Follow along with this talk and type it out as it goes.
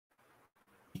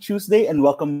Tuesday, and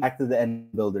welcome back to the N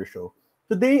Builder Show.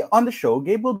 Today on the show,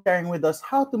 Gabe will be sharing with us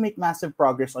how to make massive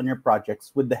progress on your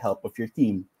projects with the help of your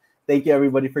team. Thank you,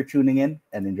 everybody, for tuning in,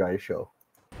 and enjoy the show.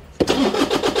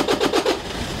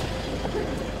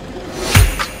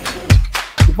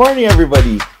 Good morning,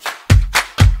 everybody.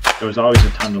 There was always a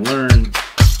ton to learn.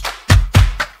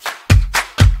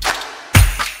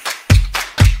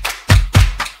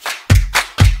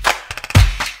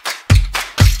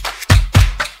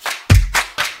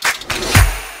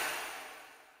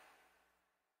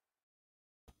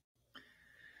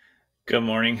 Good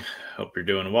morning. Hope you're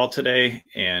doing well today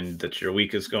and that your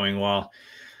week is going well.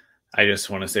 I just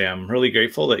want to say I'm really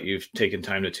grateful that you've taken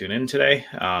time to tune in today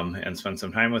and spend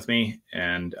some time with me.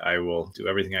 And I will do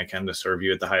everything I can to serve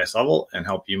you at the highest level and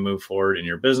help you move forward in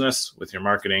your business, with your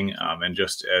marketing, and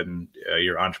just in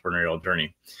your entrepreneurial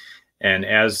journey. And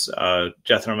as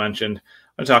Jethro mentioned,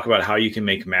 I'm going to talk about how you can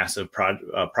make massive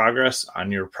progress on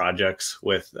your projects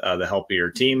with the help of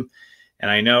your team. And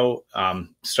I know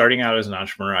starting out as an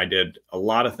entrepreneur, I did a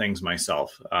lot of things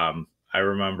myself. I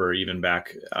remember even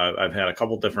back, I've had a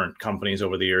couple different companies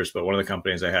over the years, but one of the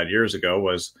companies I had years ago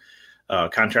was a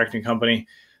contracting company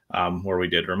where we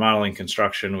did remodeling,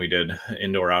 construction, we did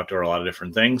indoor, outdoor, a lot of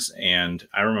different things. And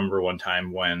I remember one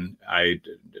time when I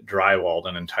drywalled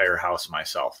an entire house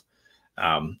myself.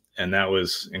 And that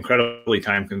was incredibly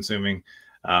time consuming.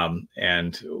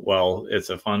 And well,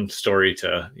 it's a fun story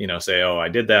to, say, oh, I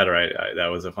did that, or that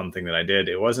was a fun thing that I did.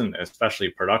 It wasn't especially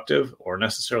productive or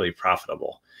necessarily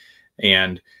profitable.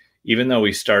 And even though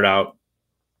we start out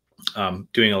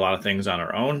doing a lot of things on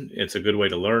our own, it's a good way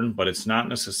to learn, but it's not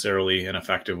necessarily an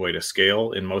effective way to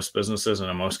scale in most businesses and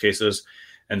in most cases.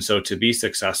 And so to be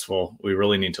successful, we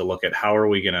really need to look at how are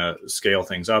we going to scale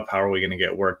things up? How are we going to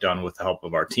get work done with the help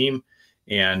of our team?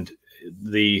 And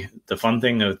the fun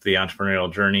thing of the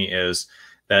entrepreneurial journey is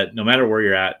that no matter where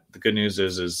you're at, the good news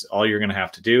is all you're going to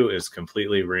have to do is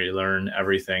completely relearn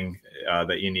everything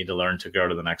that you need to learn to go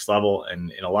to the next level.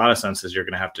 And in a lot of senses, you're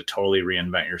going to have to totally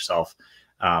reinvent yourself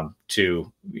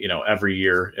to every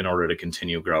year in order to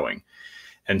continue growing.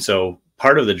 And so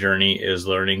part of the journey is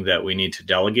learning that we need to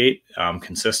delegate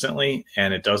consistently.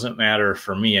 And it doesn't matter,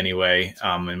 for me anyway,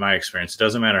 in my experience, it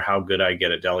doesn't matter how good I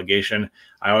get at delegation.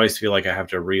 I always feel like I have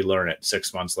to relearn it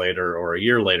 6 months later or a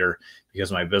year later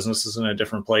because my business is in a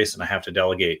different place and I have to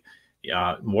delegate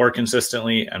more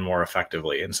consistently and more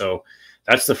effectively. And so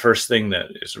that's the first thing that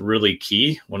is really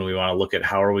key when we want to look at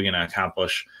how are we going to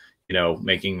accomplish,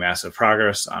 making massive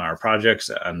progress on our projects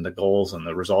and the goals and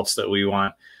the results that we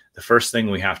want. The first thing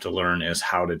we have to learn is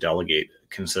how to delegate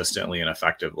consistently and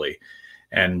effectively.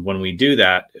 And when we do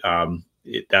that,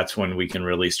 that's when we can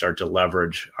really start to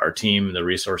leverage our team, the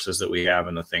resources that we have,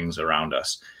 and the things around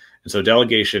us. And so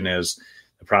delegation is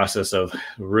the process of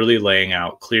really laying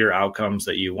out clear outcomes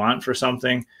that you want for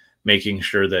something, making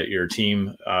sure that your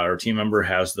team or team member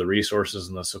has the resources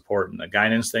and the support and the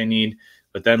guidance they need,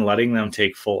 but then letting them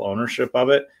take full ownership of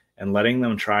it and letting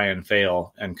them try and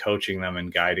fail and coaching them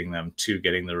and guiding them to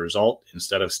getting the result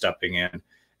instead of stepping in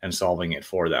and solving it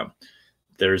for them.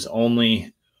 There's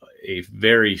only a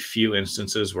very few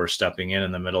instances where stepping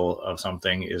in the middle of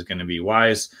something is going to be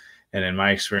wise. And in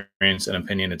my experience and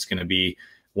opinion, it's going to be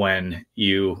when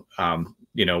you,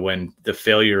 when the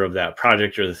failure of that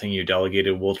project or the thing you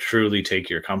delegated will truly take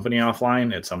your company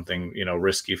offline. It's something,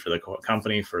 risky for the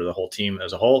company, for the whole team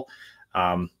as a whole.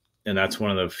 And that's one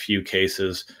of the few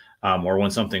cases or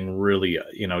when something really,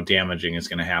 damaging is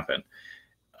going to happen.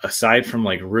 Aside from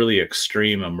like really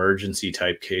extreme emergency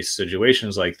type case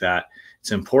situations like that,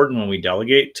 it's important when we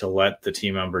delegate to let the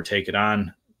team member take it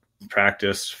on,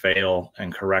 practice, fail,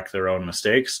 and correct their own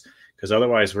mistakes. Because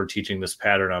otherwise we're teaching this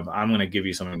pattern of, I'm going to give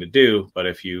you something to do, but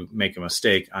if you make a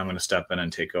mistake, I'm going to step in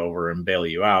and take over and bail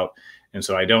you out. And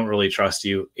so I don't really trust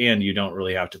you, and you don't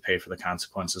really have to pay for the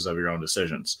consequences of your own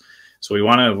decisions. So we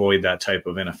want to avoid that type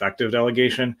of ineffective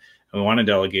delegation. And we want to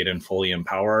delegate and fully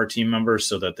empower our team members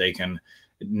so that they can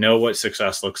know what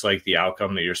success looks like, the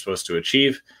outcome that you're supposed to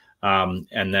achieve.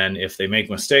 And then if they make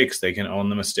mistakes, they can own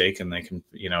the mistake and they can,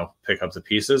 pick up the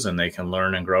pieces and they can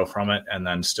learn and grow from it and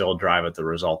then still drive at the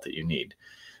result that you need.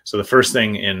 So the first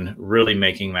thing in really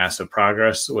making massive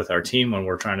progress with our team when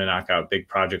we're trying to knock out big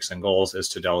projects and goals is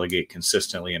to delegate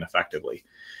consistently and effectively.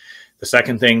 The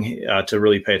second thing to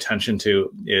really pay attention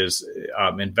to is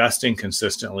investing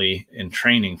consistently in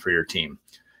training for your team,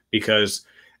 because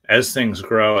as things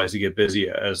grow, as you get busy,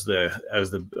 as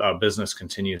the business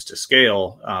continues to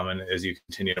scale, and as you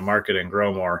continue to market and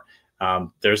grow more,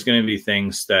 there's going to be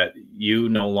things that you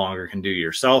no longer can do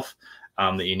yourself,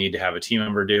 that you need to have a team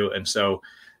member do. And so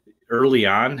early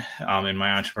on in my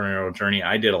entrepreneurial journey,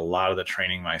 I did a lot of the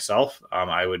training myself.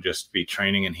 I would just be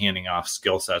training and handing off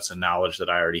skill sets and knowledge that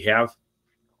I already have.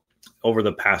 Over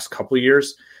the past couple of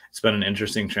years, it's been an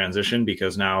interesting transition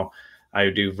because now I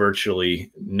do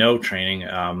virtually no training.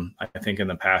 I think in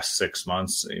the past 6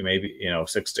 months, maybe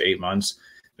 6 to 8 months,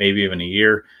 maybe even a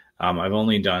year, I've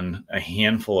only done a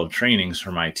handful of trainings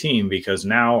for my team because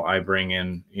now I bring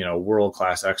in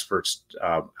world-class experts,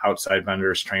 outside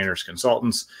vendors, trainers,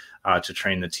 consultants to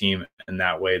train the team, and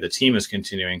that way the team is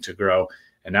continuing to grow.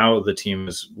 And now the team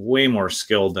is way more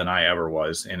skilled than I ever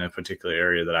was in a particular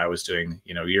area that I was doing,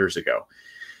 years ago.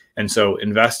 And so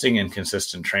investing in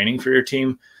consistent training for your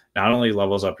team not only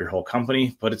levels up your whole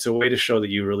company, but it's a way to show that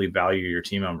you really value your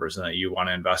team members and that you want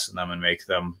to invest in them and make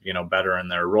them, better in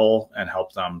their role and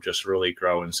help them just really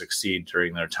grow and succeed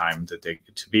during their time that they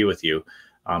get to be with you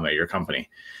at your company.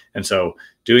 And so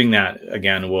doing that,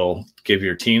 again, will give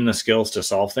your team the skills to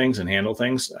solve things and handle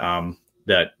things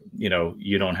that,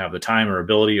 you don't have the time or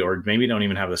ability, or maybe don't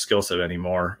even have the skill set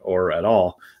anymore or at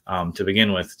all to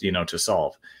begin with, to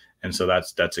solve. And so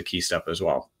that's a key step as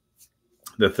well.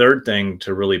 The third thing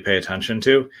to really pay attention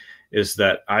to is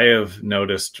that I have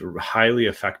noticed highly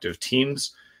effective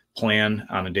teams plan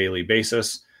on a daily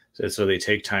basis. So they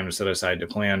take time to set aside to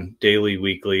plan daily,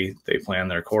 weekly. They plan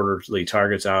their quarterly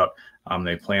targets out.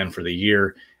 They plan for the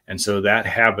year. And so that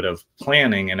habit of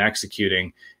planning and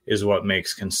executing is what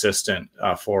makes consistent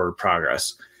forward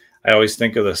progress. I always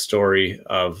think of the story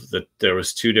of there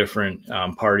was two different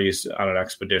parties on an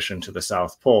expedition to the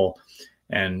South Pole.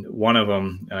 And one of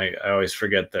them, I always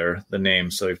forget the name,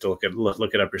 so you have to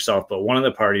look it up yourself. But one of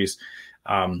the parties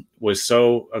was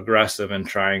so aggressive in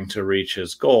trying to reach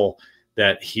his goal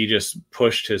that he just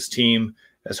pushed his team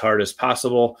as hard as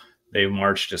possible. They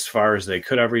marched as far as they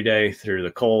could every day through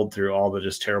the cold, through all the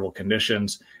just terrible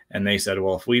conditions. And they said,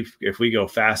 well, if we go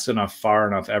fast enough, far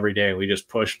enough every day, and we just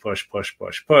push,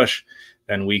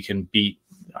 then we can beat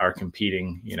our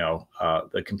competing,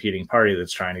 the competing party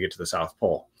that's trying to get to the South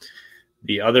Pole.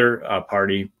 The other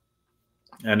party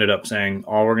ended up saying,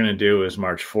 all we're going to do is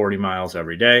march 40 miles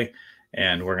every day,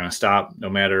 and we're going to stop no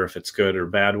matter if it's good or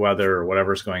bad weather or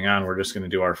whatever's going on. We're just going to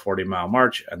do our 40-mile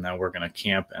march, and then we're going to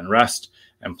camp and rest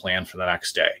and plan for the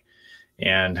next day.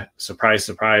 And surprise,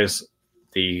 surprise,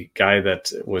 the guy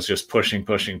that was just pushing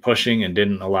and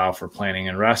didn't allow for planning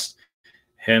and rest,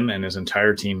 him and his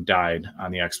entire team died on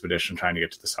the expedition trying to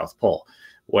get to the South Pole.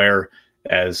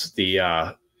 Whereas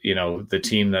the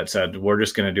team that said, we're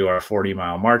just going to do our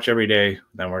 40-mile march every day,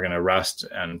 then we're going to rest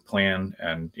and plan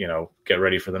and, get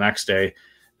ready for the next day.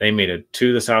 They made it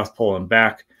to the South Pole and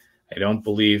back. I don't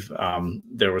believe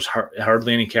there was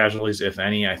hardly any casualties, if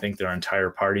any. I think their entire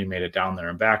party made it down there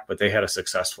and back, but they had a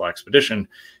successful expedition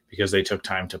because they took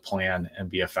time to plan and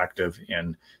be effective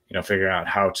in, figuring out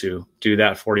how to do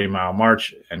that 40-mile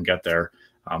march and get there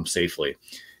safely.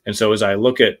 And so as I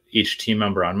look at each team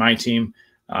member on my team,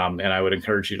 and I would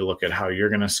encourage you to look at how you're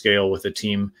going to scale with a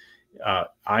team.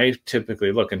 I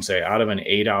typically look and say, out of an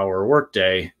 8-hour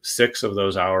workday, 6 of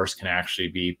those hours can actually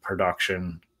be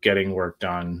production, getting work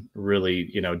done, really,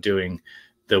 doing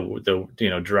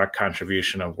the direct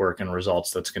contribution of work and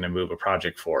results that's going to move a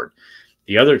project forward.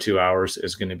 The other 2 hours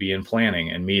is going to be in planning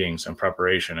and meetings and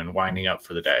preparation and winding up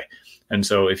for the day. And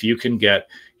so if you can get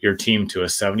your team to a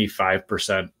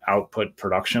 75% output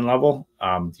production level,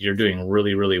 you're doing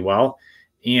really, really well.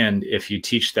 And if you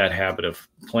teach that habit of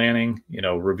planning,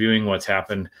 reviewing what's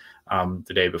happened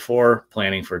the day before,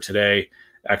 planning for today,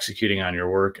 executing on your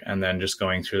work, and then just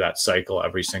going through that cycle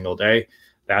every single day,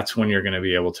 that's when you're going to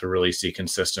be able to really see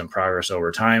consistent progress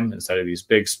over time instead of these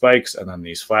big spikes and then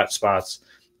these flat spots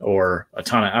or a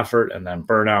ton of effort and then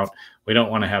burnout. We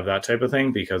don't want to have that type of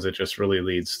thing because it just really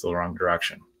leads to the wrong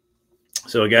direction.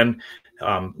 So again,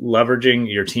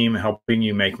 leveraging your team, helping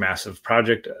you make massive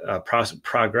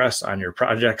progress on your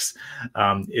projects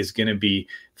is going to be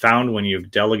found when you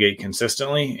delegate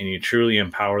consistently and you truly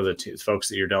empower the folks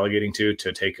that you're delegating to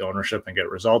take ownership and get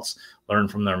results, learn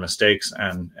from their mistakes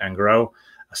and grow.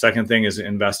 A second thing is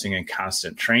investing in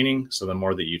constant training. So the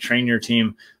more that you train your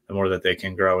team, the more that they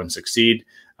can grow and succeed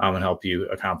and help you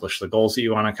accomplish the goals that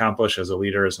you want to accomplish as a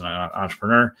leader, as an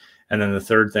entrepreneur. And then the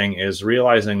third thing is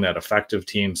realizing that effective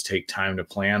teams take time to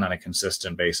plan on a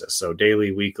consistent basis. So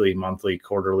daily, weekly, monthly,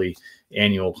 quarterly,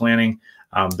 annual planning.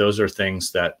 Those are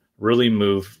things that really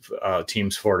move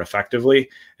teams forward effectively.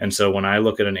 And so when I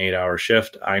look at an 8-hour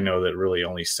shift, I know that really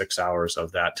only 6 hours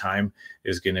of that time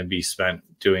is going to be spent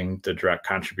doing the direct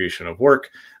contribution of work,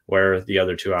 where the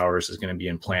other 2 hours is going to be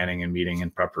in planning and meeting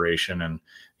and preparation and,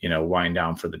 wind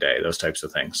down for the day, those types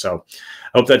of things. So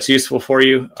I hope that's useful for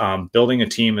you. Building a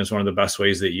team is one of the best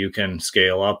ways that you can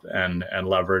scale up and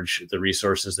leverage the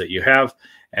resources that you have.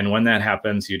 And when that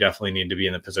happens, you definitely need to be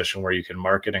in the position where you can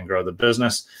market and grow the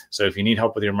business. So if you need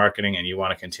help with your marketing and you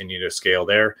want to continue to scale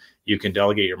there, you can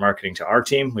delegate your marketing to our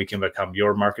team. We can become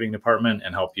your marketing department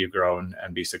and help you grow and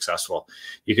be successful.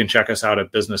 You can check us out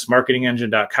at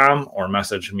businessmarketingengine.com or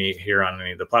message me here on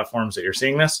any of the platforms that you're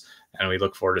seeing this. And we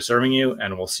look forward to serving you,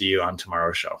 and we'll see you on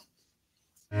tomorrow's show.